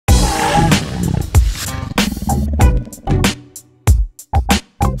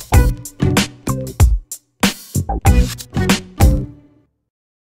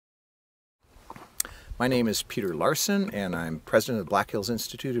My name is Peter Larson, and I'm president of the Black Hills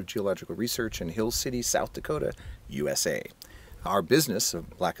Institute of Geological Research in Hill City, South Dakota, USA. Our business of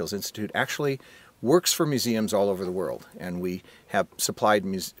Black Hills Institute actually works for museums all over the world, and we have supplied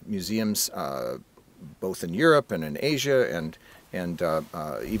museums both in Europe and in Asia, and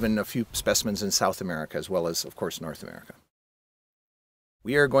even a few specimens in South America, as well as, of course, North America.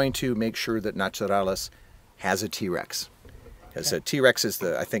 We are going to make sure that Naturalis has a T.rex. Because a T.rex is,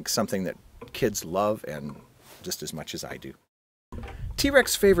 I think, something that kids love, and just as much as I do.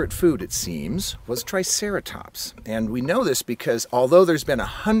 T.rex favorite food, it seems, was Triceratops. And we know this because although there's been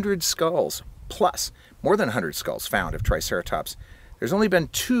 100 skulls, plus, more than 100 skulls found of Triceratops, there's only been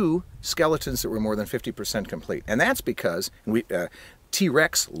 2 skeletons that were more than 50% complete. And that's because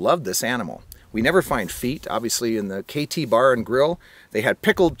T.rex loved this animal. We never find feet. Obviously, in the KT Bar and Grill, they had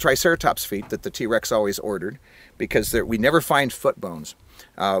pickled Triceratops feet that the T.rex always ordered, because we never find foot bones.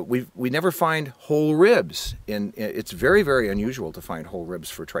 We never find whole ribs. It's very, very unusual to find whole ribs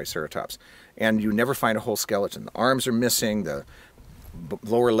for Triceratops. And you never find a whole skeleton. The arms are missing, the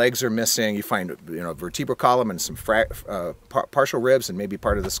lower legs are missing. You find a vertebral column and some partial ribs and maybe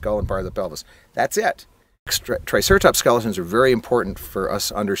part of the skull and part of the pelvis. That's it. Triceratops skeletons are very important for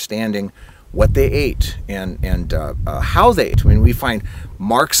us understanding what they ate and how they ate. I mean, we find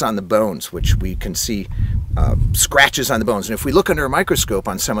marks on the bones, which we can see scratches on the bones. And if we look under a microscope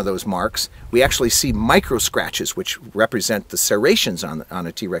on some of those marks, we actually see micro scratches, which represent the serrations on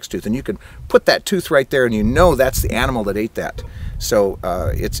a T.rex tooth. And you can put that tooth right there, and you know that's the animal that ate that. So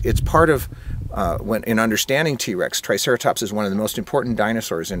it's part of, in understanding T.rex, Triceratops is one of the most important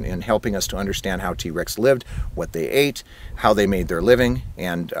dinosaurs in helping us to understand how T.rex lived, what they ate, how they made their living,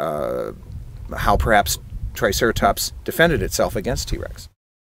 and how perhaps Triceratops defended itself against T.rex.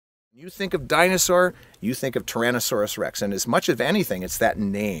 You think of dinosaur, you think of Tyrannosaurus rex, and as much of anything, it's that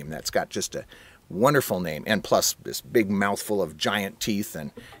name that's got just a wonderful name, and plus this big mouthful of giant teeth,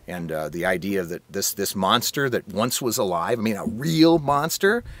 and the idea that this monster that once was alive, I mean a real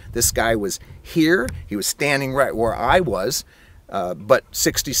monster, this guy was here, he was standing right where I was, but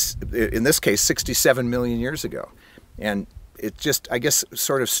in this case 67 million years ago. And it just, I guess,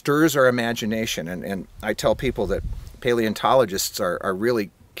 sort of stirs our imagination, and I tell people that paleontologists are really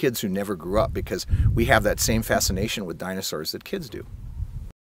kids who never grew up, because we have that same fascination with dinosaurs that kids do.